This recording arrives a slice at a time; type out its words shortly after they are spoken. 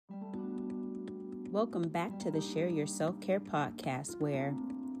Welcome back to the Share Your Self-Care podcast where,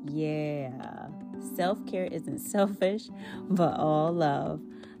 self-care isn't selfish, but all love.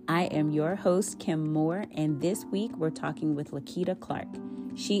 I am your host, Kim Moore, and this week we're talking with Lakita Clark.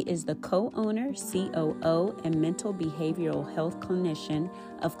 She is the co-owner, COO, and mental behavioral health clinician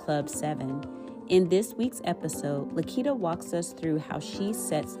of Club 7. In this week's episode, Lakita walks us through how she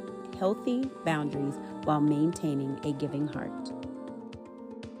sets healthy boundaries while maintaining a giving heart.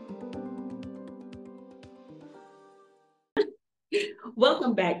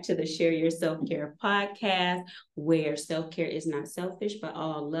 Welcome back to the Share Your Self-Care podcast, where self-care is not selfish, but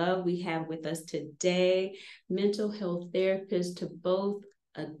all love. We have with us today mental health therapist to both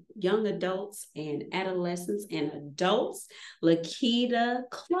young adults and adolescents and adults, Lakita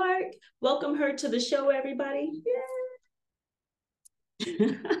Clark. Welcome her to the show, everybody.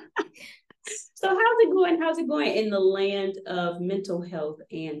 Yeah. So how's it going in the land of mental health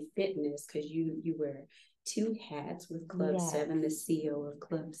and fitness? Because you wear two hats with Club 7, the CEO of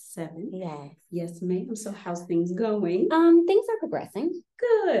Club 7. Yes, ma'am. So how's things going? Things are progressing.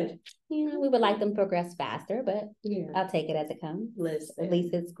 Good. We would like them to progress faster, but I'll take it as it comes. Listen. At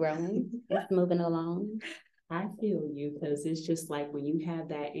least it's growing. It's moving along. I feel you, because it's just like when you have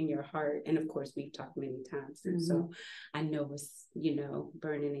that in your heart, and of course we've talked many times, and so I know it's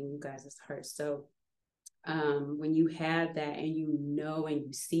burning in you guys' hearts. So when you have that and and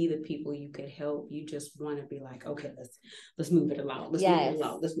you see the people you could help, you just want to be like, okay, let's move it along.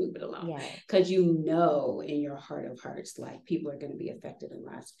 Let's move it along. Because in your heart of hearts, like, people are going to be affected and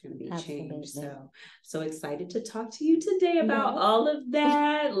lives are going to be changed. So excited to talk to you today about all of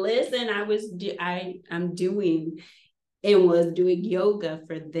that. Listen, I'm doing and was doing yoga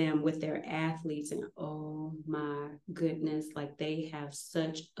for them with their athletes, and oh my goodness, like, they have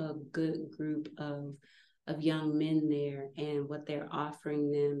such a good group of young men there, and what they're offering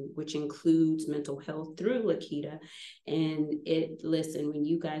them, which includes mental health through Lakita. And when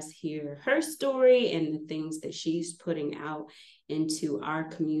you guys hear her story and the things that she's putting out into our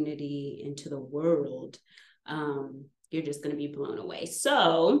community, into the world, you're just going to be blown away.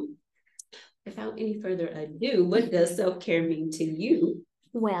 So without any further ado, what does self-care mean to you?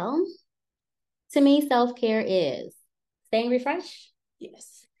 Well, to me, self-care is staying refreshed.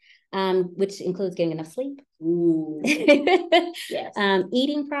 Yes. Which includes getting enough sleep. Ooh. Yes.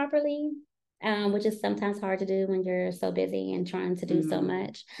 Eating properly, which is sometimes hard to do when you're so busy and trying to do so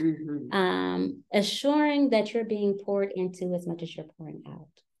much. Assuring that you're being poured into as much as you're pouring out.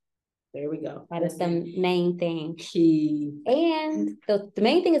 There we go. That is the main thing. Key. And the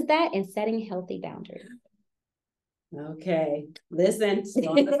main thing is that, and setting healthy boundaries. Okay, listen, it's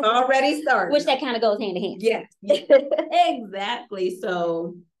already started. Which that kind of goes hand in hand. Yes. Exactly.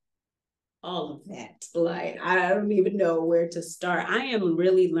 So all of that, like, I don't even know where to start. I am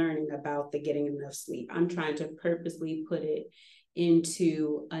really learning about the getting enough sleep. I'm trying to purposely put it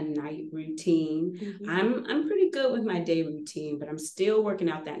into a night routine. I'm pretty good with my day routine, but I'm still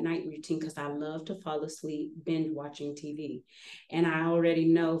working out that night routine because I love to fall asleep binge watching TV, and I already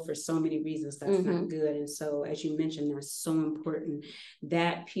know for so many reasons that's not good. And so, as you mentioned, that's so important,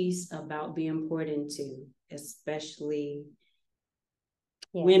 that piece about being poured into, especially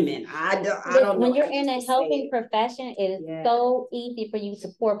women. I don't know. When you're in a helping profession, it is so easy for you to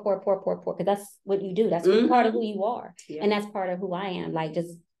pour, because that's what you do. That's part of who you are. And that's part of who I am. Like,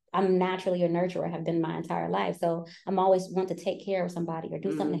 I'm naturally a nurturer, have been my entire life. So I'm always want to take care of somebody or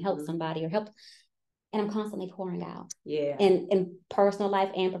do something to help somebody or help. And I'm constantly pouring out. Yeah. In personal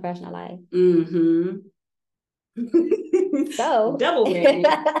life and professional life. So double whammy.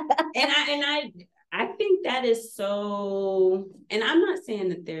 and I think that is so, and I'm not saying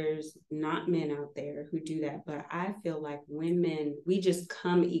that there's not men out there who do that, but I feel like women, we just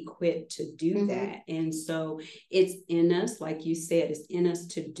come equipped to do that. And so it's in us, like you said, it's in us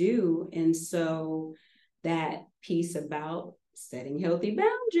to do. And so that piece about setting healthy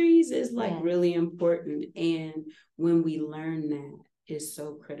boundaries is really important. And when we learn that, is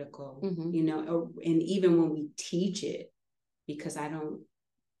so critical, and even when we teach it, because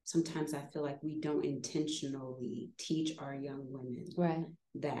sometimes I feel like we don't intentionally teach our young women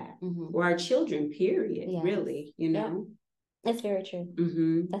that, or our children, period, really, It's very true.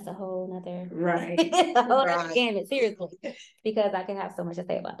 That's a whole nother gamut, seriously, because I can have so much to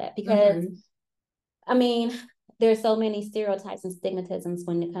say about that, because I mean, there's so many stereotypes and stigmatisms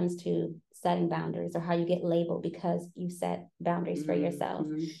when it comes to setting boundaries, or how you get labeled because you set boundaries for yourself.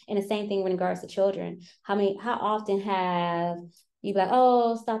 And the same thing in regards to children. How often have you be like,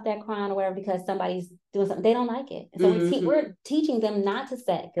 oh, stop that crying or whatever, because somebody's doing something, they don't like it. And so we're teaching them not to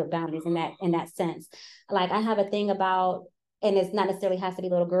set good boundaries in that sense. Like, I have a thing about and it's not necessarily has to be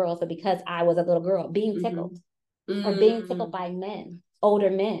little girls, but because I was a little girl, being tickled or being tickled by men, older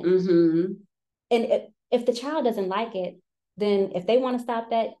men. And if the child doesn't like it, then if they want to stop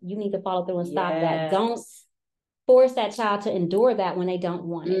that, you need to follow through and stop that. Don't force that child to endure that when they don't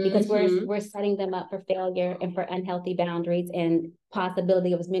want it, because we're setting them up for failure and for unhealthy boundaries and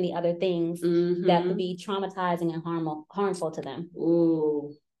possibility of as many other things that could be traumatizing and harmful to them.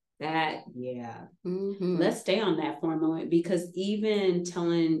 Ooh, that, yeah. Let's stay on that for a moment, because even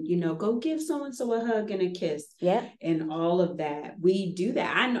telling, go give so-and-so a hug and a kiss, and all of that, we do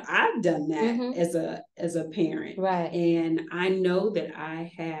that. I know I've done that as a parent. Right. And I know that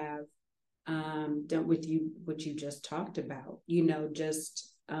I have done with you what you just talked about,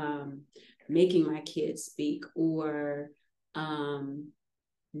 just making my kids speak, or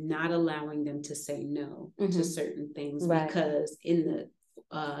not allowing them to say no to certain things, because in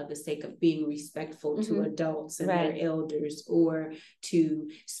the sake of being respectful to adults and their elders, or to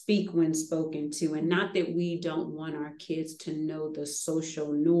speak when spoken to. And not that we don't want our kids to know the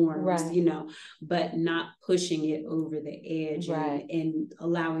social norms, but not pushing it over the edge and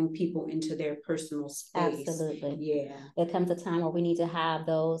allowing people into their personal space. Absolutely. Yeah. There comes a time where we need to have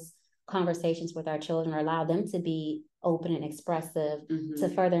those conversations with our children, or allow them to be open and expressive to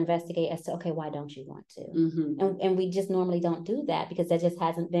further investigate as to, okay, why don't you want to? And we just normally don't do that, because that just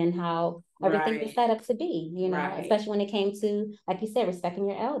hasn't been how everything was set up to be, especially when it came to, like you said, respecting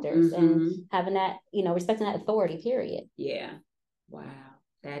your elders and having that, respecting that authority, period. Yeah. Wow.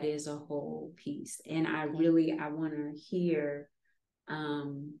 That is a whole piece. And I want to hear,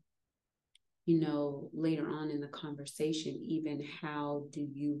 later on in the conversation, even how do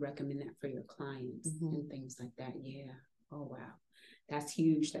you recommend that for your clients and things like that? Yeah. Oh, wow. That's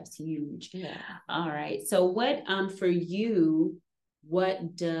huge. That's huge. Yeah. All right. So what, for you,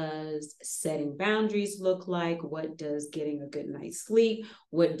 what does setting boundaries look like? What does getting a good night's sleep?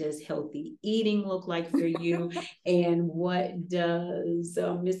 What does healthy eating look like for you? And what does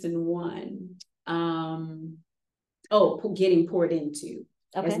missing one? Getting poured into.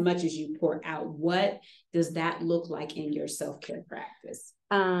 As much as you pour out, what does that look like in your self-care practice?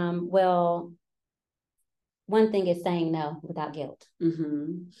 Well, one thing is saying no without guilt. We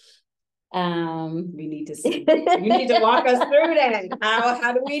need to see. You need to walk us through that.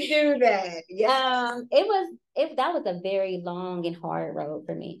 How do we do that? Yeah. That was a very long and hard road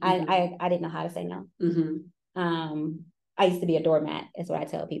for me. I didn't know how to say no. I used to be a doormat, is what I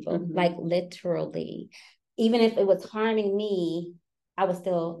tell people. Like, literally, even if it was harming me, I would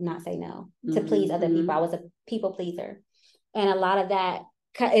still not say no to please other people. I was a people pleaser. And a lot of that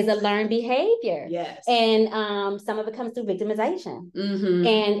is a learned behavior. Yes. And some of it comes through victimization.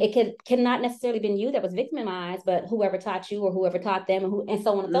 And it could not necessarily been you that was victimized, but whoever taught you or whoever taught them, and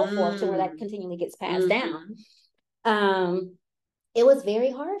so on and so forth, to where that continually gets passed down. It was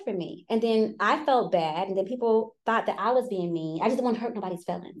very hard for me. And then I felt bad. And then people thought that I was being mean. I just didn't want to hurt nobody's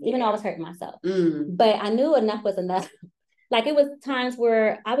feelings, even though I was hurting myself. But I knew enough was enough. Like, it was times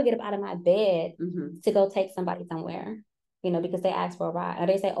where I would get up out of my bed to go take somebody somewhere, because they asked for a ride. Or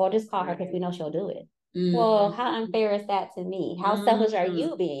they say, just call her because we know she'll do it. Well, how unfair is that to me? How selfish are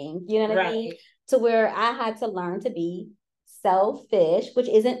you being? You know what I mean? To where I had to learn to be selfish, which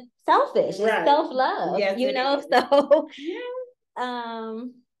isn't selfish. It's self-love, So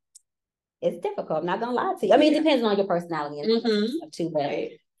it's difficult. I'm not going to lie to you. I mean, it depends on your personality and stuff too,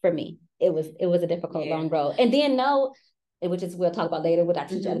 but for me, it was a difficult long road. And then which is we'll talk about later, what I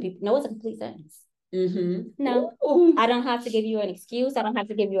teach other people. No, it's a complete sentence. No, I don't have to give you an excuse. I don't have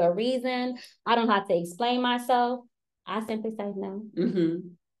to give you a reason. I don't have to explain myself. I simply say no.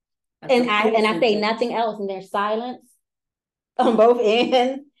 And I say nothing else, and there's silence on both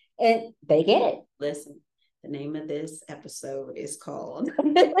ends, and they get it. Listen, the name of this episode is called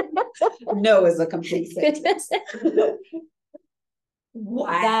No is a Complete Sentence.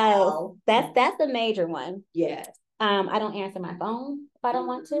 Wow. That's the major one. Yes. I don't answer my phone if I don't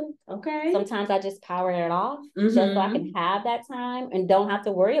want to. Okay. Sometimes I just power it off just so I can have that time and don't have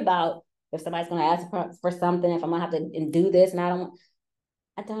to worry about if somebody's going to ask for something, if I'm going to have to do this, and I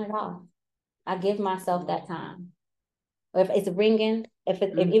turn it off. I give myself that time. If it's ringing,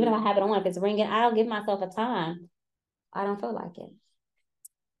 even if I have it on, if it's ringing, I'll give myself a time. I don't feel like it.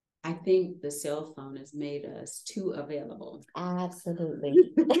 I think the cell phone has made us too available. Absolutely.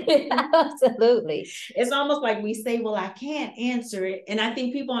 Absolutely. It's almost like we say, well, I can't answer it. And I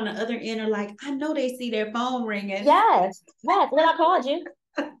think people on the other end are like, I know they see their phone ringing. Yes. Well, I called you.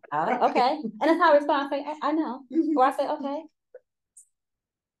 Okay. And that's how I respond. I say, I know. Or I say, okay.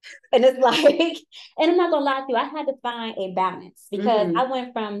 And it's like, and I'm not going to lie to you, I had to find a balance, because I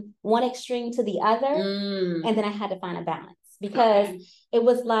went from one extreme to the other, and then I had to find a balance. because it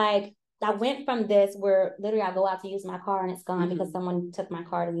was like, I went from this where literally I go out to use my car and it's gone because someone took my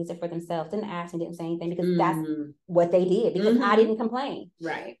car to use it for themselves. Didn't ask me, didn't say anything because that's what they did because I didn't complain.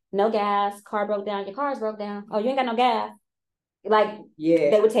 Right. No gas, car broke down, your car's broke down. Oh, you ain't got no gas. Like,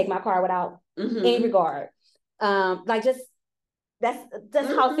 they would take my car without any regard. Like just, that's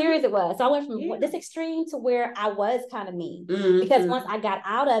how serious it was. So I went from this extreme to where I was kind of mean because once I got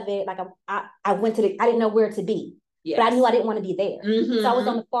out of it, like I went to I didn't know where to be. Yes. But I knew I didn't want to be there. So I was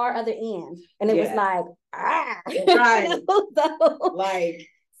on the far other end. And it was like, right.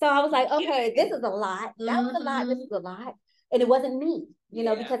 So I was like, okay, this is a lot. That was a lot. This is a lot. And it wasn't me, you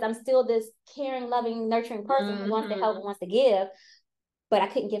know, because I'm still this caring, loving, nurturing person who wants to help and wants to give. But I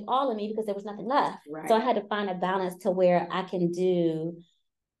couldn't give all of me because there was nothing left. Right. So I had to find a balance to where I can do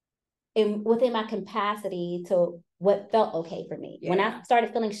within my capacity to what felt okay for me. When I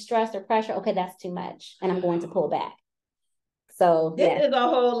started feeling stressed or pressure, okay, that's too much. And I'm going to pull back. So this is a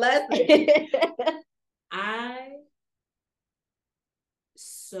whole lesson. I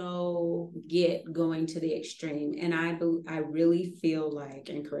so get going to the extreme. And I really feel like,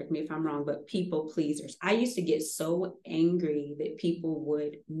 and correct me if I'm wrong, but people pleasers. I used to get so angry that people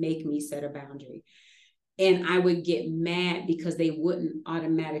would make me set a boundary. And I would get mad because they wouldn't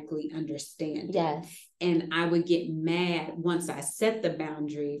automatically understand. Yes. And I would get mad once I set the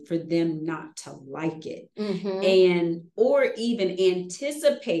boundary for them not to like it. And, or even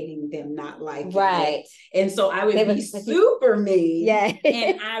anticipating them not liking it. And so I would be super mean. Yeah.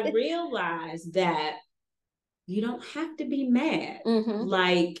 And I realized that you don't have to be mad.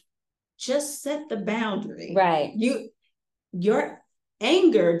 Like, just set the boundary. Right. Your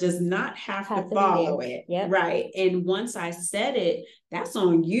anger does not have to follow it. Right. And once I said it, that's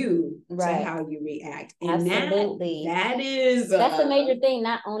on you to how you react. And absolutely. That's a major thing,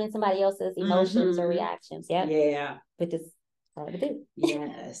 not owning somebody else's emotions or reactions. Yeah. But it's hard to do.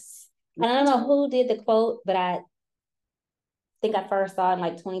 Yes. And I don't know who did the quote, but I think I first saw it in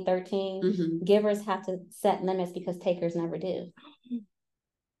like 2013. Givers have to set limits because takers never do.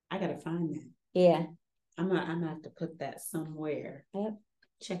 I gotta find that. Yeah. I'm gonna have to put that somewhere. Yep.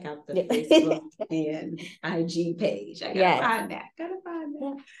 Check out the Facebook and IG page. I gotta find that.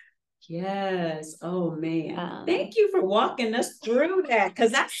 Yeah. Yes. Oh man. Thank you for walking us through that,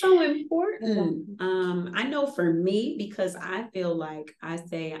 because that's so important. I know for me, because I feel like I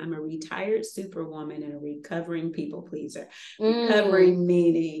say I'm a retired superwoman and a recovering people pleaser. Recovering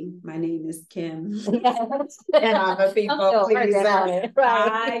meaning my name is Kim and I'm a people pleaser.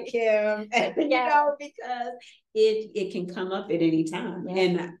 Hi, Kim. And, you know, because it can come up at any time.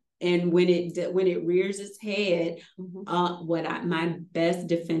 And when it rears its head, my best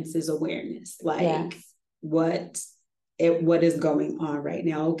defense is awareness. Like what is going on right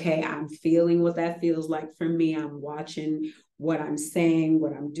now? Okay, I'm feeling what that feels like for me. I'm watching what I'm saying,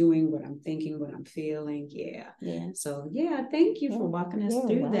 what I'm doing, what I'm thinking, what I'm feeling. Yeah. So thank you for walking us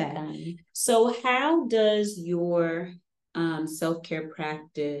through that. So how does your self-care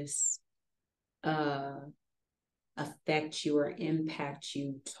practice affect you or impact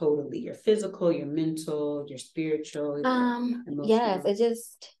you totally? Your physical, your mental, your spiritual, your emotional? Yes,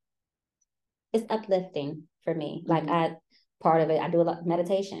 it's uplifting for me. Like part of it, I do a lot of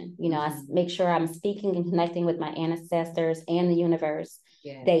meditation. You know, I make sure I'm speaking and connecting with my ancestors and the universe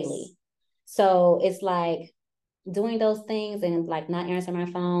daily. So it's like doing those things and like not answering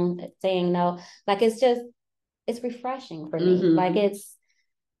my phone, saying no, like it's refreshing for me. Like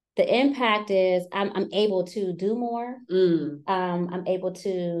the impact is I'm able to do more. I'm able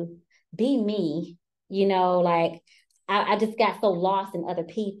to be me, you know, like I just got so lost in other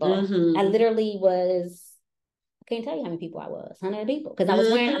people. I literally I can't tell you how many people I was, 100 people, because I was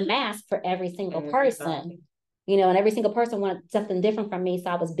wearing a mask for every single person, you know, and every single person wanted something different from me. So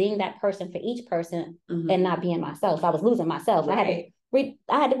I was being that person for each person and not being myself. So I was losing myself. Right.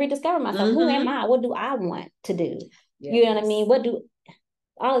 I had to rediscover myself. Who am I? What do I want to do? You know what I mean?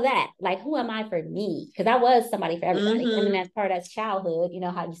 All of that, like, who am I for me? Because I was somebody for everybody. I mean, that's part of that's childhood. You know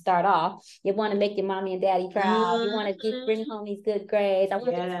how you start off. You want to make your mommy and daddy proud. You want to bring home these good grades. I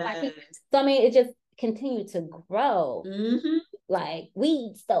want to so I mean, it just continued to grow, like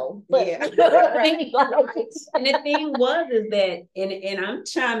weeds, though. But and the thing is that, and I'm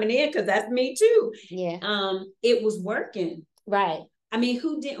chiming in because that's me too. It was working. Right. I mean,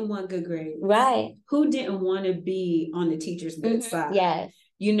 who didn't want good grades? Right. Who didn't want to be on the teacher's good side? Yes.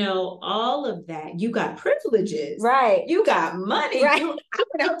 You know, all of that. You got privileges. Right. You got money. Right. I went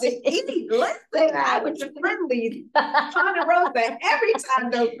out to eat. Listen, I went to Friendly's, Ponderosa every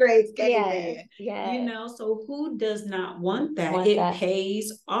time those grades came in. Yeah. You know, so who does not want that? It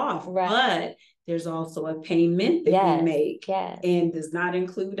pays off. Right. But there's also a payment that we make and does not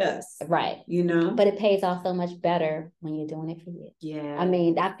include us. Right. You know? But it pays off so much better when you're doing it for you. Yeah. I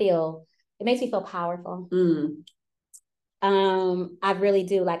mean, it makes me feel powerful. I really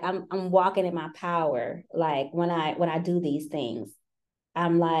do. Like I'm walking in my power. Like when I do these things,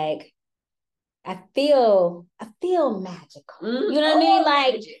 I'm like, I feel magical. You know what I mean?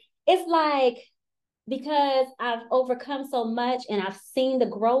 Like it's like, because I've overcome so much and I've seen the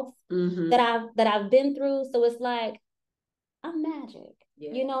growth that I've been through. So it's like, I'm magic.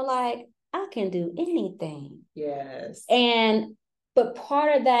 Yes. You know, like I can do anything. Yes. But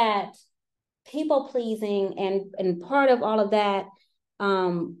part of that people pleasing and part of all of that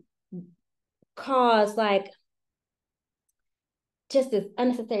caused like just this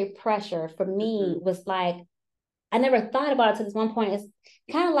unnecessary pressure for me. Was like, I never thought about it to this one point. It's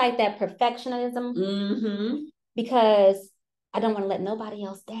kind of like that perfectionism because I don't want to let nobody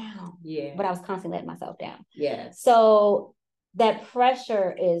else down. Yeah. But I was constantly letting myself down. Yes. So that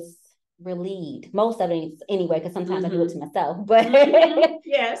pressure is relieved. Most of it anyway, because sometimes I do it to myself. But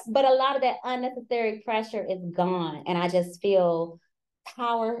yes. But a lot of that unnecessary pressure is gone. And I just feel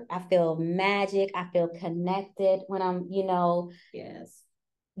power. I feel magic. I feel connected when I'm, yes.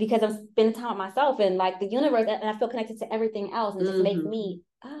 Because I'm spending time with myself and like the universe, and I feel connected to everything else, and it just makes me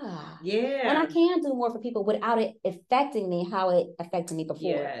yeah. And I can do more for people without it affecting me how it affected me before.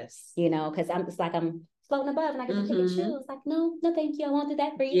 Yes. Because I'm just like I'm floating above and I get to pick and choose. Like, no, thank you. I won't do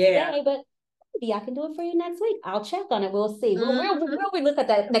that for you today, but maybe I can do it for you next week. I'll check on it. We'll see. We'll we look at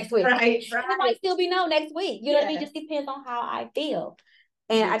that next week. Right. It might still be no next week. You know what I mean? It just depends on how I feel.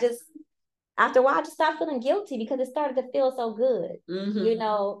 And I just, after a while, I just stopped feeling guilty because it started to feel so good,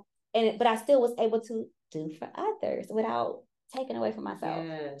 but I still was able to do for others without taking away from myself.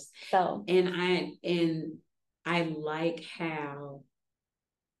 Yes. So, and I like how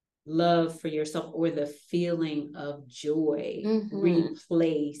love for yourself or the feeling of joy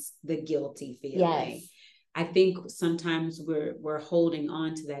replace the guilty feeling. Yes. I think sometimes we're holding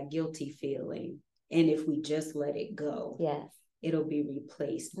on to that guilty feeling, and if we just let it go, it'll be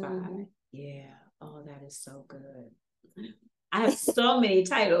replaced by oh, that is so good. I have so many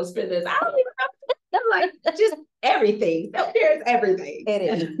titles for this. I don't even know. I'm like, just everything. There's everything. It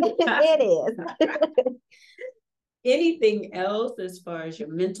is. It is. Anything else as far as your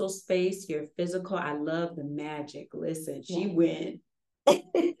mental space, your physical? I love the magic. Listen, she went. Well,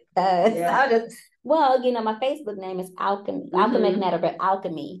 my Facebook name is Alchemy, Alchemic Network,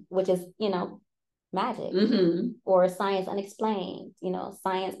 Alchemy, which is, magic or science unexplained,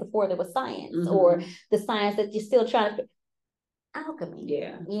 science before there was science, or the science that you're still trying to. Alchemy.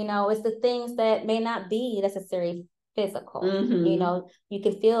 Yeah. It's the things that may not be necessarily physical. You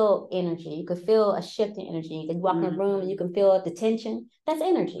can feel energy. You can feel a shift in energy. You can walk in a room and you can feel the tension. That's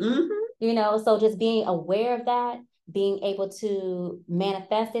energy. So just being aware of that, being able to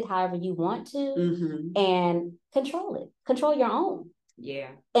manifest it however you want to, and control it. Control your own. Yeah.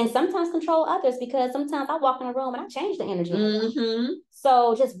 And sometimes control others, because sometimes I walk in a room and I change the energy.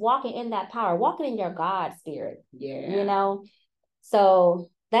 So just walking in that power, walking in your God spirit. Yeah. So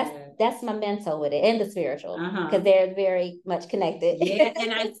that's my mental with it, and the spiritual, because they're very much connected. Yeah,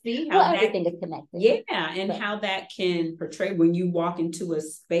 and I see how everything is connected. Yeah, and how that can portray when you walk into a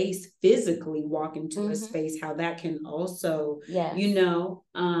space, physically walk into a space, how that can also,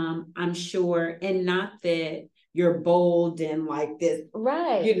 I'm sure, and not that you're bold and like this,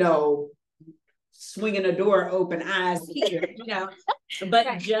 right? Swinging a door open, eyes here,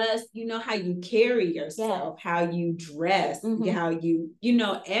 but just, how you carry yourself, how you dress, how you,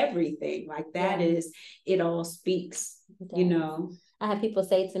 everything like that is, it all speaks, I have people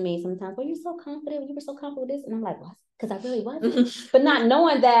say to me sometimes, well, you're so confident, you were so confident with this. And I'm like, what? Because I really wasn't. But not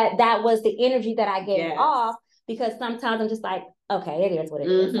knowing that was the energy that I gave off, because sometimes I'm just like, okay, it is what it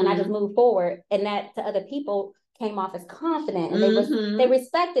is. And I just move forward. And that to other people came off as confident, and they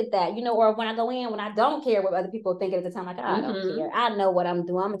respected that, or when I go in, when I don't care what other people think at the time, like, I don't care. I know what I'm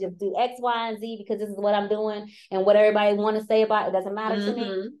doing. I'm gonna just do X, Y, and Z because this is what I'm doing, and what everybody want to say about it doesn't matter to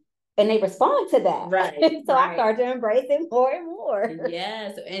me. And they respond to that. Right. So I start to embrace it more and more.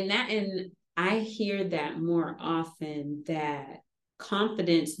 Yes. And I hear that more often, that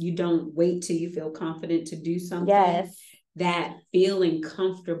confidence, you don't wait till you feel confident to do something. Yes. That feeling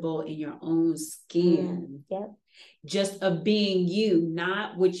comfortable in your own skin. Just of being you,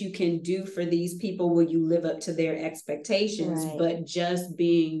 not what you can do for these people, will you live up to their expectations, but just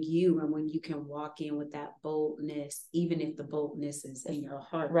being you. And when you can walk in with that boldness, even if the boldness is in your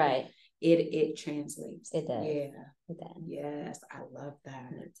heart, it translates. It does. Yeah. It does. Yes, I love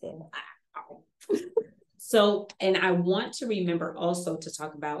that. Me too. Wow. So, and I want to remember also to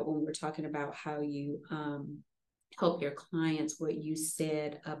talk about when we're talking about how you help your clients, what you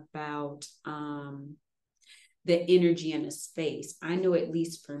said about the energy in a space. I know, at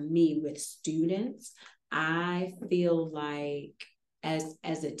least for me with students, I feel like as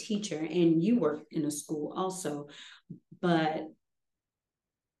a teacher, and you work in a school also, but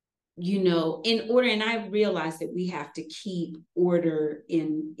in order, and I realize that we have to keep order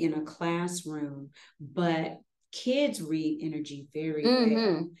in a classroom, but kids read energy very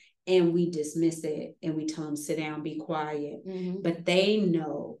well, and we dismiss it and we tell them, sit down, be quiet, but they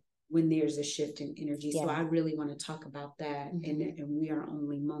know when there's a shift in energy. So I really want to talk about that, and we are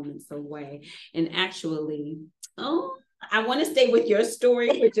only moments away. And actually, I want to stay with your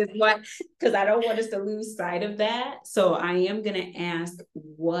story, which is because I don't want us to lose sight of that. So I am going to ask,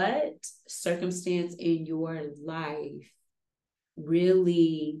 what circumstance in your life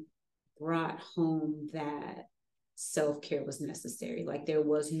really brought home that self-care was necessary? Like there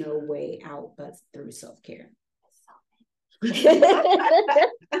was no way out but through self-care.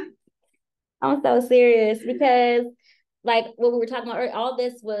 I'm so serious because like what we were talking about earlier, all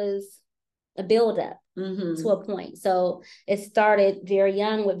this was a buildup to a point. So it started very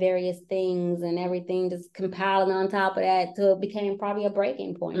young with various things and everything just compiling on top of that till it became probably a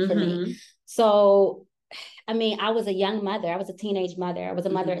breaking point for me. So, I mean, I was a young mother. I was a teenage mother. I was a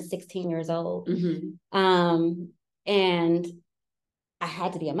mother at 16 years old. And I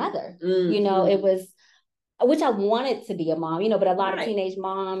had to be a mother. It was, which I wanted to be a mom, but a lot of teenage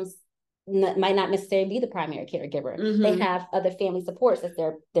moms might not necessarily be the primary caregiver. They have other family supports as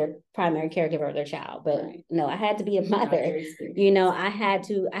their primary caregiver of their child. But no, I had to be a mother. I had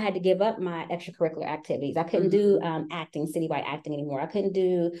to give up my extracurricular activities. I couldn't do acting, citywide acting anymore. I couldn't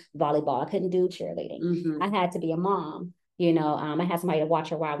do volleyball. I couldn't do cheerleading. I had to be a mom. I had somebody to watch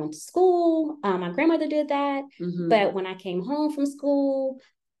her while I went to school. My grandmother did that. But when I came home from school,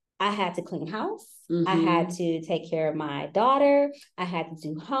 I had to clean house. I had to take care of my daughter. I had to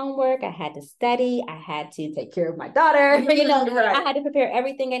do homework. I had to study. I had to take care of my daughter. I had to prepare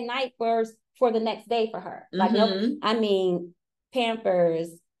everything at night for the next day for her. Like, Pampers,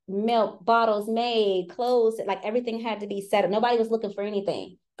 milk, bottles made, clothes, like everything had to be set up. Nobody was looking for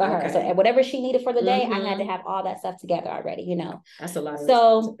anything for her. So whatever she needed for the day, I had to have all that stuff together already, That's a lot of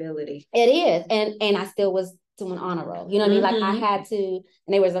responsibility. It is. And I still was doing honor roll. You know what I mean? Like I had to,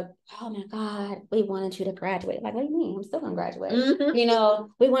 and they was like, oh my God, we wanted you to graduate. Like, what do you mean? I'm still gonna graduate.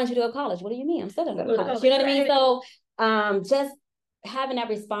 We wanted you to go to college. What do you mean? I'm still gonna go to college. You know what I mean? So just having that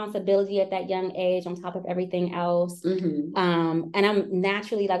responsibility at that young age on top of everything else. And I'm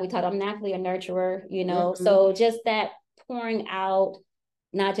naturally, like we talked, I'm naturally a nurturer, so just that pouring out,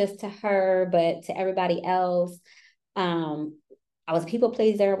 not just to her, but to everybody else. I was a people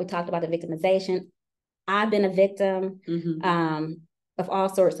pleaser. We talked about the victimization. I've been a victim of all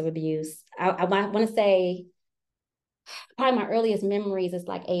sorts of abuse. I want to say probably my earliest memories is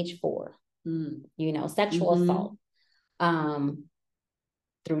like age 4, sexual assault.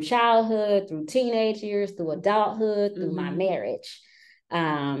 Through childhood, through teenage years, through adulthood, through my marriage.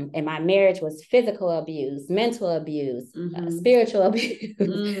 And my marriage was physical abuse, mental abuse, spiritual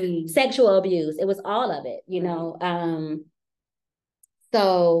abuse, sexual abuse. It was all of it,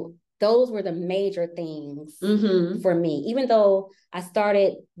 So those were the major things for me, even though I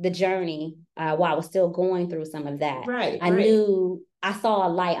started the journey while I was still going through some of that. I knew, I saw a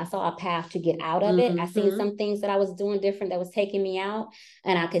light, I saw a path to get out of it. I seen some things that I was doing different that was taking me out,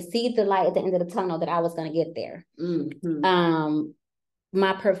 and I could see the light at the end of the tunnel that I was going to get there.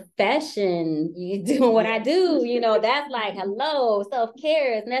 My profession, you doing what I do, that's like, hello,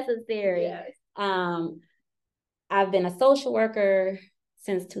 self-care is necessary. Yes. I've been a social worker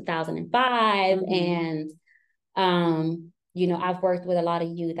since 2005. And, I've worked with a lot of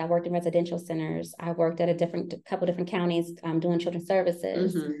youth. I worked in residential centers. I worked at a couple different counties doing children's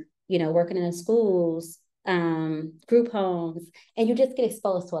services, working in the schools, group homes, and you just get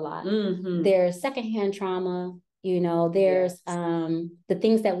exposed to a lot. There's secondhand trauma, there's the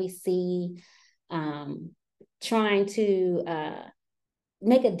things that we see, trying to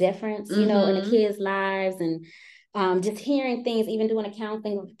make a difference, in the kids' lives, and just hearing things, even doing a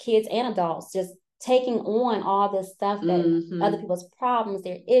counseling with kids and adults, just taking on all this stuff that other people's problems,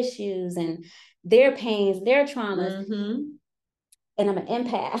 their issues, and their pains, their traumas. And I'm an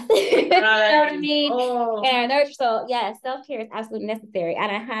empath. You know what I mean? And so yeah, self-care is absolutely necessary.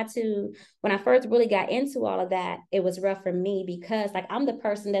 And I had to, when I first really got into all of that, it was rough for me because like I'm the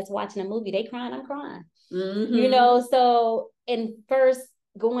person that's watching a movie, they crying, I'm crying. So in first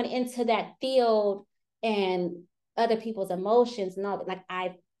going into that field and other people's emotions and all that, like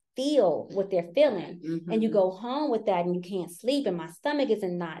I feel what they're feeling. And you go home with that and you can't sleep and my stomach is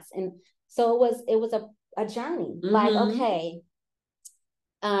in knots. And so it was a journey. Like, okay,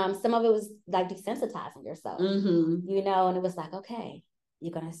 some of it was like desensitizing yourself, you know, and it was like, okay,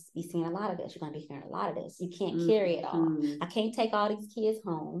 you're going to be seeing a lot of this. You're going to be hearing a lot of this. You can't carry it all. I can't take all these kids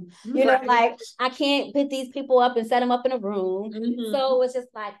home. You know, like I can't put these people up and set them up in a room. So it was just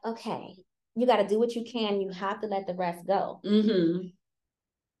like, okay, you got to do what you can. You have to let the rest go.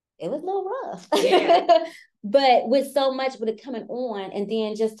 It was a little rough. Yeah. But with so much with it coming on and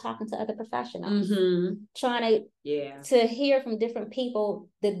then just talking to other professionals, trying to hear from different people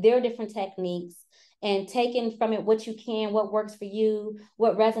their different techniques and taking from it what you can, what works for you,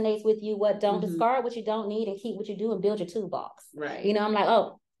 what resonates with you, what don't. Discard what you don't need and keep what you do and build your toolbox. Right. You know, I'm like,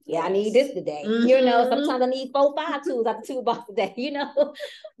 oh, yeah, I need this today. You know, sometimes I need 4, 5 tools out the toolbox today, you know,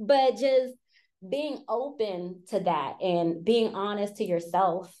 but just being open to that and being honest to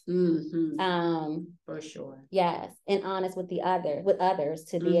yourself. For sure. Yes. And honest with others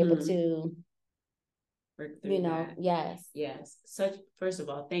to be able to, you know, that. Yes. First of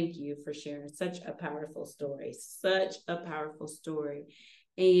all, thank you for sharing such a powerful story,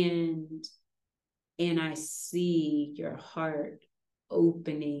 and I see your heart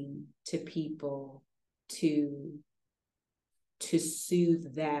opening to people to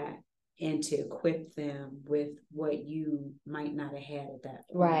soothe that and to equip them with what you might not have had at that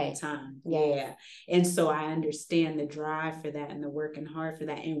point in time. Yeah. And so I understand the drive for that and the working hard for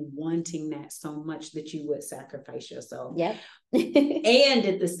that and wanting that so much that you would sacrifice yourself. Yep. And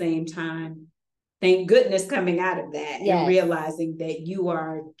at the same time, thank goodness coming out of that and realizing that you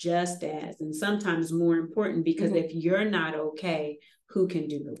are just as, and sometimes more important, because if you're not okay, who can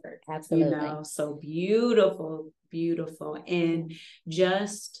do the work? Absolutely. You know, so beautiful, beautiful. And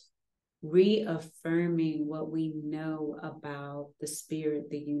just reaffirming what we know about the spirit,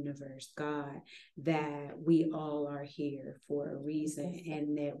 the universe, God, that we all are here for a reason,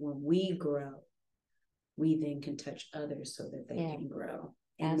 and that when we grow, we then can touch others so that they can grow.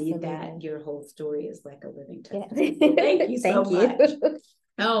 And that your whole story is like a living testimony. So thank you so much.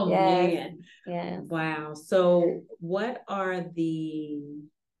 Oh man. Yeah. Wow. So what are the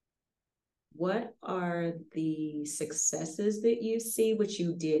successes that you see, which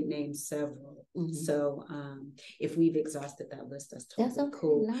you did name several. So if we've exhausted that list, that's totally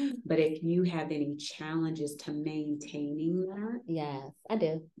cool. No. But if you have any challenges to maintaining that. Yes, I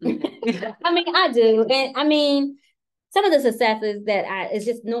do. I mean, I do. And I mean, some of the successes that is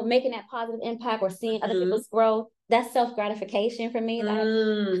just making that positive impact or seeing other people's growth. That's self-gratification for me. Like,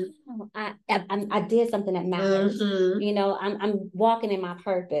 I did something that matters. You know, I'm walking in my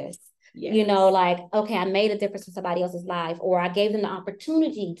purpose. Yes. You know, like, okay, I made a difference in somebody else's life, or I gave them the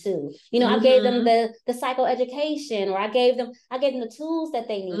opportunity to, you know, I gave them the psychoeducation, or I gave them the tools that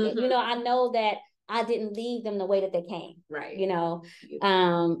they needed. You know, I know that I didn't leave them the way that they came. Right. You know,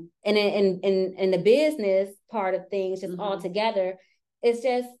 and in the business part of things, just all together, it's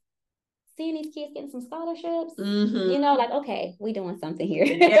just seeing these kids getting some scholarships, you know, like, okay, we doing something here.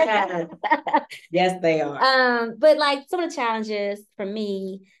 Yes. Yes, they are. But like some of the challenges for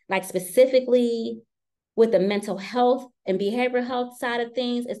me, like specifically with the mental health and behavioral health side of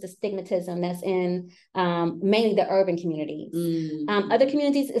things, is the stigmatism that's in mainly the urban communities. Other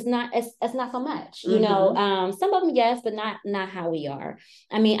communities is not so much, you know. Some of them, yes, but not how we are.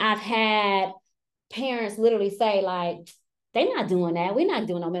 I mean, I've had parents literally say, like, they're not doing that. We're not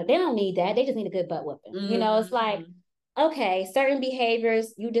doing no milk. They don't need that. They just need a good butt whooping. You know, it's like, okay, certain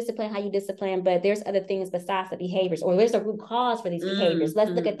behaviors, you discipline how you discipline, but there's other things besides the behaviors, or there's a root cause for these behaviors.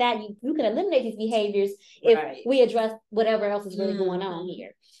 Let's look at that. You can eliminate these behaviors if we address whatever else is really going on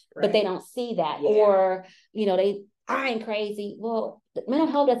here. Right. But they don't see that. Yeah. Or, you know, I ain't crazy. Well, mental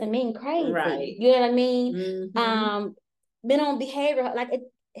health doesn't mean crazy. Right. You know what I mean? Mental behavior, like it,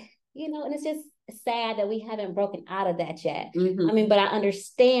 you know, and it's just sad that we haven't broken out of that yet. I mean, but I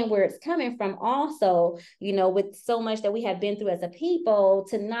understand where it's coming from also, you know, with so much that we have been through as a people,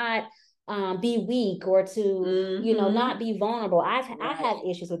 to not be weak or to, you know, not be vulnerable. I have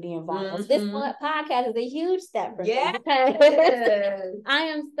issues with being vulnerable. This podcast is a huge step for me, because I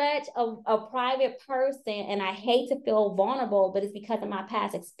am such a private person and I hate to feel vulnerable, but it's because of my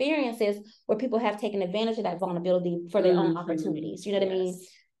past experiences where people have taken advantage of that vulnerability for their own opportunities. You know what I mean?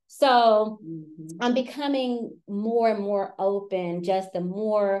 So I'm becoming more and more open, just the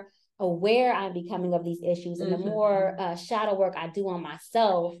more aware I'm becoming of these issues, and the more shadow work I do on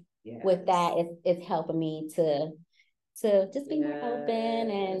myself with that, it's helping me to just be more open,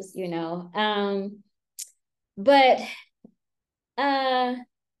 and, you know, but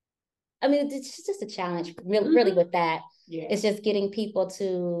I mean, it's just a challenge, really with that. Yeah. It's just getting people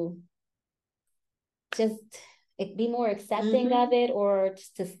to just be more accepting of it, or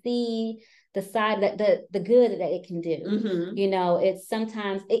just to see the side that the good that it can do. You know, it's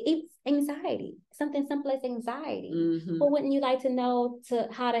sometimes it's anxiety, something simple as anxiety. Well, wouldn't you like to know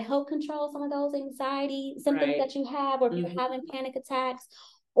how to help control some of those anxiety symptoms that you have, or if you're having panic attacks,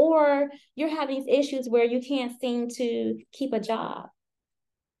 or you're having these issues where you can't seem to keep a job?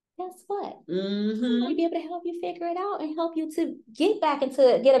 Guess what? I'm going to be able to help you figure it out and help you to get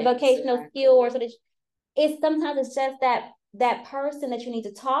a vocational skill, or so that sometimes it's just that person that you need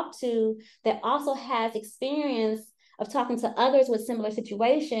to talk to that also has experience of talking to others with similar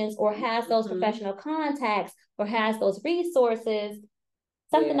situations, or has those professional contacts, or has those resources.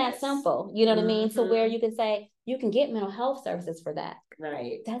 Something that simple, you know what I mean? So where you can say you can get mental health services for that.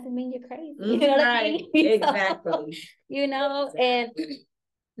 Right. Doesn't mean you're crazy. You know what I mean? Exactly. You know, and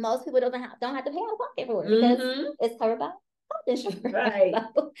most people don't have to pay out of pocket for it, because it's covered by insurance. Right.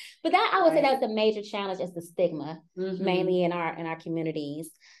 So, but that, I would say, that's a major challenge, is the stigma, mainly in our communities.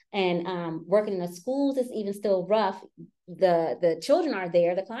 And working in the schools is even still rough. The children are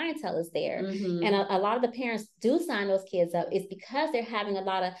there, the clientele is there, and a lot of the parents do sign those kids up. It's because they're having a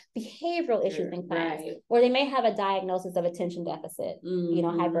lot of behavioral issues in class, or they may have a diagnosis of attention deficit, you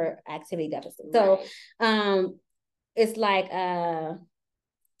know, hyperactivity deficit. So it's like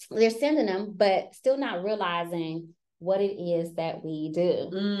they're sending them, but still not realizing what it is that we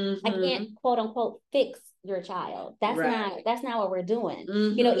do. I can't, quote unquote, fix your child. That's not what we're doing.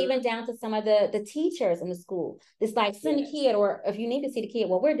 You know, even down to some of the teachers in the school. It's like, send the kid, or if you need to see the kid,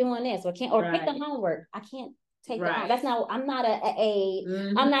 well, we're doing this, or take the homework. I can't take that. That's not, I'm not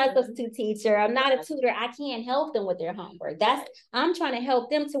I'm not a substitute teacher. I'm not a tutor. I can't help them with their homework. I'm trying to help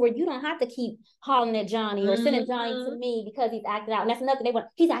them to where you don't have to keep hollering at Johnny or sending Johnny to me because he's acting out. And that's another,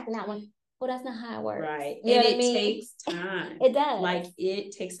 he's acting out when, well, that's not how it works. Right. You know what I mean? Takes time. It does. Like,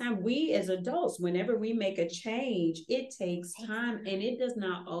 it takes time. We as adults, whenever we make a change, it takes time, and it does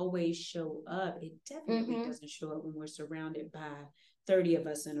not always show up. It definitely doesn't show up when we're surrounded by 30 of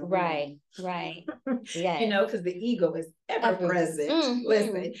us in a room. Right. Yeah. You know, because the ego is ever present.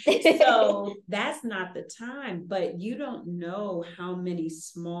 Listen. So that's not the time, but you don't know how many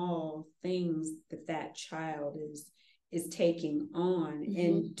small things that child is taking on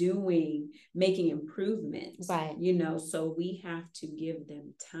and making improvements. Right. You know, so we have to give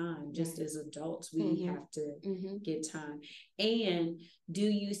them time. Just as adults, we have to get time. And do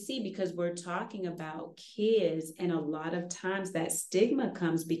you see, because we're talking about kids, and a lot of times that stigma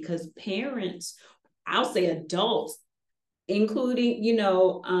comes because parents, I'll say adults, including me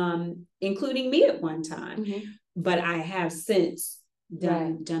at one time, but I have since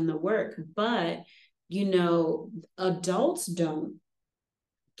done the work. But you know, adults don't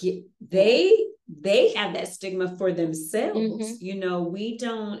get, they have that stigma for themselves. You know, we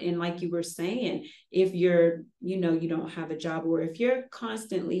don't. And like you were saying, if you're, you don't have a job, or if you're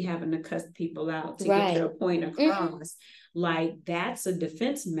constantly having to cuss people out to get your point across, like, that's a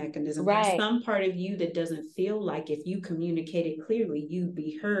defense mechanism. There's some part of you that doesn't feel like if you communicated clearly, you'd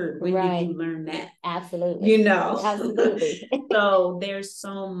be heard. When did you learn that? Absolutely. You know, absolutely. So there's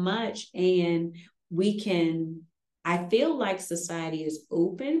so much, and I feel like society is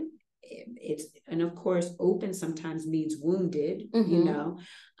open. And of course, open sometimes means wounded, you know.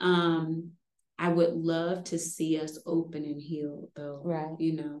 I would love to see us open and heal, though,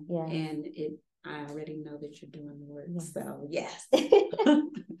 you know. And I already know that you're doing the work. So yes.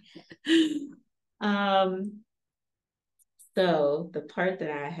 So the part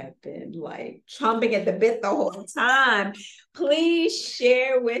that I have been like chomping at the bit the whole time, please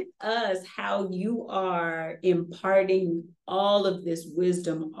share with us how you are imparting all of this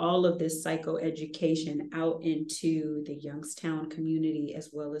wisdom, all of this psychoeducation out into the Youngstown community, as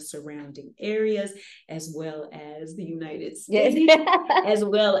well as surrounding areas, as well as the United States, as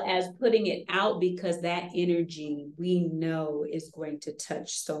well as putting it out, because that energy we know is going to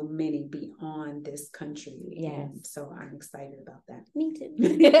touch so many beyond this country. And so I'm excited about that. Me too.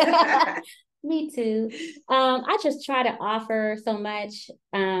 Me too. I just try to offer so much.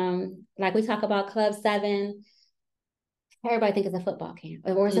 Like we talk about Club 7. Everybody thinks it's a football camp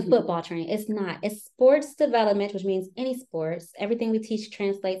or it's a football training. It's not. It's sports development, which means any sports. Everything we teach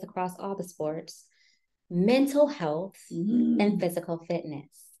translates across all the sports. Mental health and physical fitness.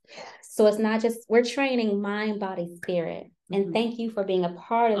 So it's not just, we're training mind, body, spirit. And thank you for being a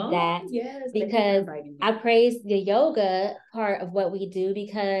part of that. Yes, because I praise the yoga part of what we do,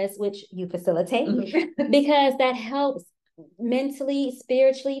 which you facilitate, because that helps mentally,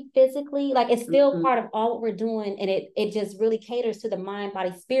 spiritually, physically. Like it's still part of all what we're doing. And it just really caters to the mind,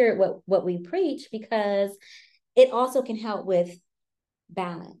 body, spirit, what we preach, because it also can help with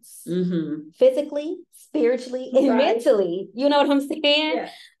balance, physically, spiritually, and mentally. You know what I'm saying? Yeah.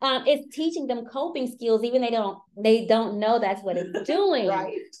 It's teaching them coping skills, even they don't know that's what it's doing.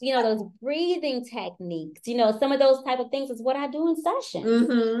 Right. You know, those breathing techniques, you know, some of those type of things is what I do in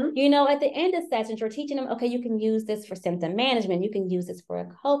sessions. You know, at the end of sessions, we're teaching them, okay, you can use this for symptom management. You can use this for a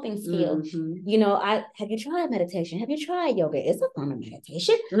coping skill. You know, have you tried meditation? Have you tried yoga? It's a form of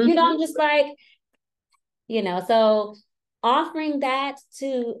meditation. You know, I'm just like, you know, so offering that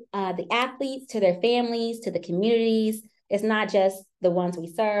to the athletes, to their families, to the communities. It's not just the ones we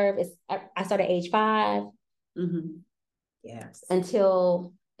serve. I started at age 5. Yes.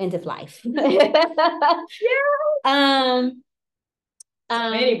 Until end of life.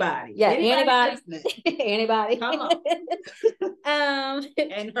 Anybody. Yeah, anybody. Anybody. Come on.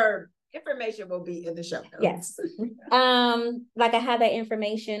 And her information will be in the show notes. Yes. Like I have that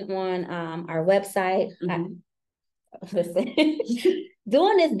information on our website. Listen,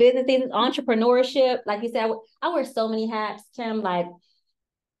 doing this business, this entrepreneurship, like you said, I wear so many hats, Kim, like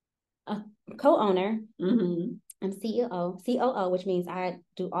a co-owner. I'm COO, which means I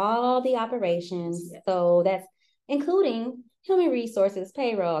do all the operations. Yes. So that's including human resources,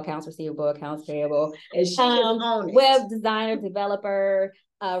 payroll, accounts receivable, accounts payable, web designer, developer,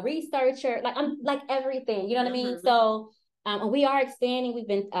 researcher, like I'm like everything, you know what I mean? So we are expanding. We've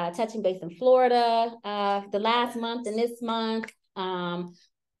been touching base in Florida the last month and this month.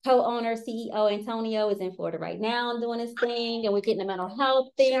 Co-owner, CEO Antonio is in Florida right now doing his thing, and we're getting a mental health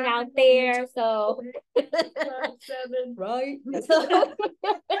thing out there. So, right.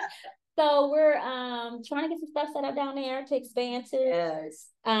 So we're trying to get some stuff set up down there to expand to. Yes.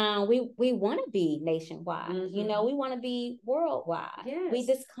 We want to be nationwide. You know, we want to be worldwide. Yes.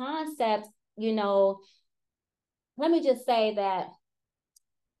 This concept, you know. Let me just say that,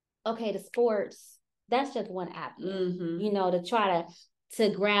 okay, the sports, that's just one avenue, you know, to try to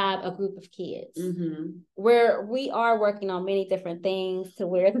grab a group of kids. Where we are working on many different things to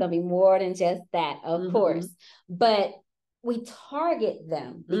where it's going to be more than just that, of course. But we target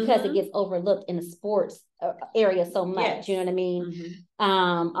them because it gets overlooked in the sports area so much. Yes. You know what I mean?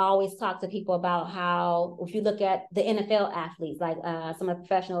 I always talk to people about how, if you look at the NFL athletes, like some of the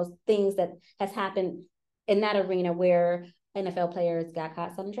professionals, things that has happened in that arena where NFL players got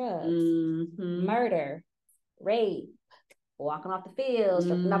caught selling drugs, murder, rape, walking off the field,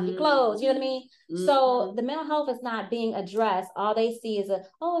 stripping off your clothes, you know what I mean? So the mental health is not being addressed. All they see is a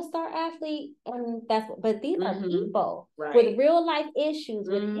star athlete, and but these are people with real life issues,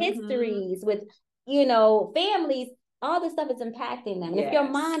 with histories, with, you know, families. All this stuff is impacting them. And if your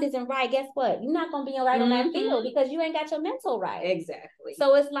mind isn't right, guess what? You're not going to be right on that field because you ain't got your mental right. Exactly.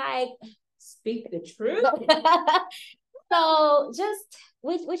 So it's like, speak the truth. So just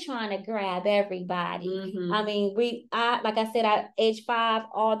we're trying to grab everybody. I mean, like I said, at age 5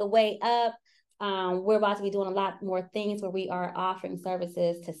 all the way up. We're about to be doing a lot more things where we are offering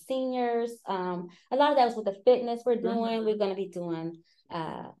services to seniors. A lot of that was with the fitness we're doing. We're going to be doing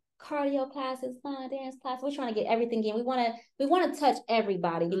cardio classes, fun dance classes. We're trying to get everything in. We want to touch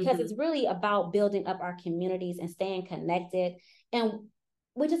everybody because it's really about building up our communities and staying connected. And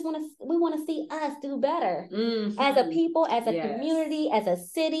we want to see us do better as a people, as a community, as a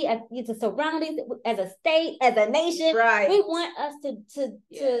city, as the surroundings, as a state, as a nation. Right. We want us to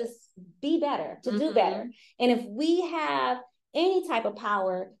be better, to do better. And if we have any type of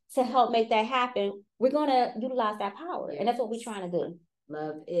power to help make that happen, we're going to utilize that power. Yes. And that's what we're trying to do.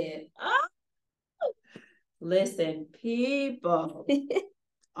 Love it. Oh. Listen, people,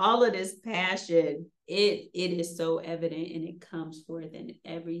 all of this passion, it is so evident, and it comes forth in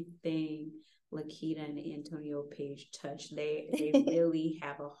everything Lakita and Antonio Page touch. They really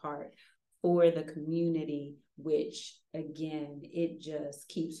have a heart for the community, which again, it just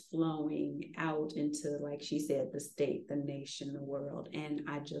keeps flowing out into, like she said, the state, the nation, the world. And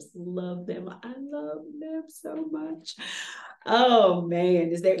I just love them. I love them so much. Oh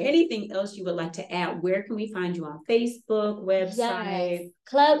man, is there anything else you would like to add? Where can we find you on Facebook, website?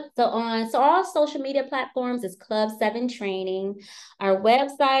 Yes. So all social media platforms is Club 7 Training. Our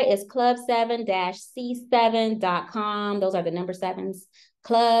website is club7-c7.com. Those are the number 7s.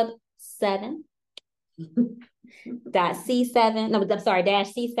 Club 7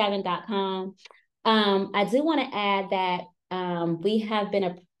 -c7.com. I do want to add that we have been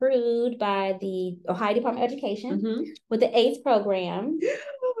approved by the Ohio Department of Education with the ACE program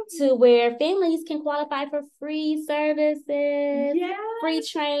to where families can qualify for free services, free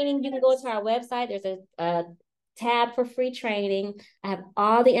training. You can go to our website. There's a tab for free training. I have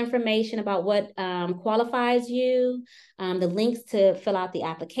all the information about what qualifies you, the links to fill out the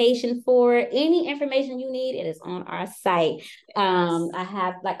application for it. Any information you need, it is on our site. I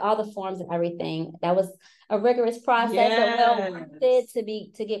have like all the forms and everything. That was a rigorous process, but well worth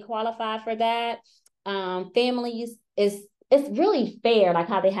it to get qualified for that. Family use it's really fair, like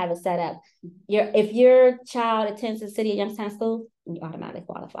how they have it set up. If your child attends the City of Youngstown School, you automatically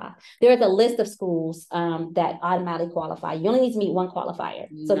qualify. There's a list of schools that automatically qualify. You only need to meet one qualifier.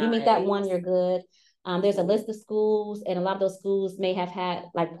 So if you meet that one, you're good. There's a list of schools, and a lot of those schools may have had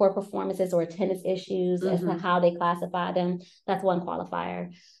like poor performances or attendance issues as to how they classify them. That's one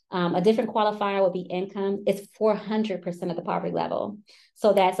qualifier. A different qualifier would be income. It's 400% of the poverty level.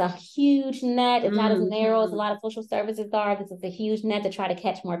 So that's a huge net. It's not as narrow as a lot of social services are. This is a huge net to try to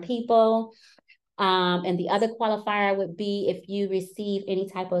catch more people. And the other qualifier would be if you receive any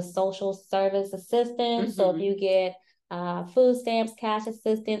type of social service assistance. So if you get food stamps, cash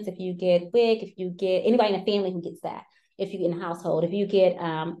assistance, if you get WIC, if you get anybody in the family who gets that, if you get in a household, if you get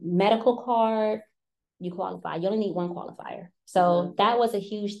medical card, you qualify. You only need one qualifier. So that was a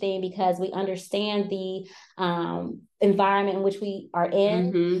huge thing because we understand the environment in which we are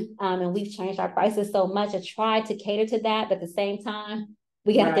in. And we've changed our prices so much to try to cater to that. But at the same time,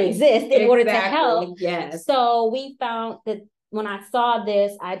 we have to exist in order to help. Yes. So we found that when I saw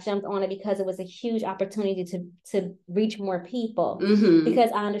this, I jumped on it because it was a huge opportunity to reach more people. Because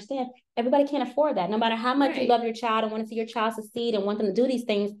I understand everybody can't afford that. No matter how much you love your child and want to see your child succeed and want them to do these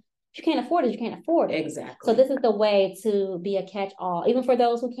things, if you can't afford it, you can't afford it. Exactly. So this is the way to be a catch-all. Even for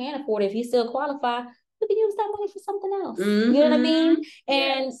those who can't afford it, if you still qualify, you can use that money for something else. You know what I mean?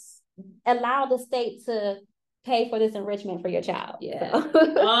 And allow the state to pay for this enrichment for your child. Yeah. So.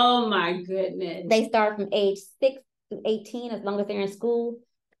 Oh my goodness. They start from age 6 to 18, as long as they're in school.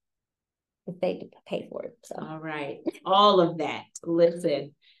 If they pay for it. So. All right. All of that.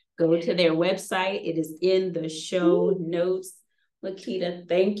 Listen, go to their website. It is in the show notes. Lakita,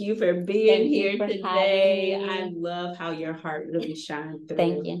 thank you for being here today. I love how your heart really shines through.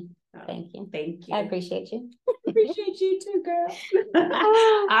 Thank you. Thank you. Thank you. I appreciate you. Appreciate you too, girl.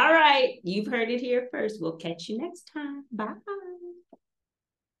 All right. You've heard it here first. We'll catch you next time. Bye.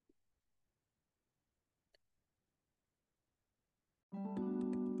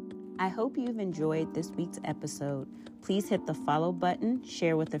 I hope you've enjoyed this week's episode. Please hit the follow button,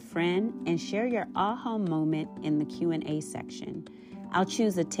 share with a friend, and share your aha moment in the Q&A section. I'll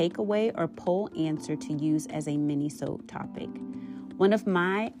choose a takeaway or poll answer to use as a mini-sode topic. One of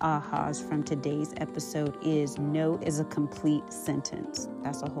my ahas from today's episode is no is a complete sentence.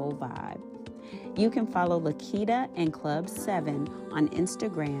 That's a whole vibe. You can follow Lakita and Club 7 on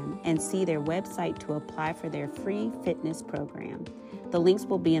Instagram and see their website to apply for their free fitness program. The links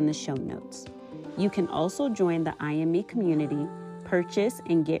will be in the show notes. You can also join the I Am Me community, purchase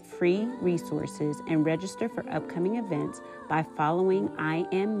and get free resources, and register for upcoming events by following I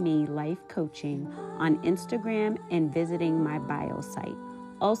Am Me Life Coaching on Instagram and visiting my bio site,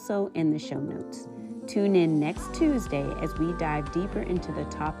 also in the show notes. Tune in next Tuesday as we dive deeper into the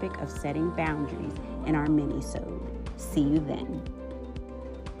topic of setting boundaries in our mini-sode. See you then.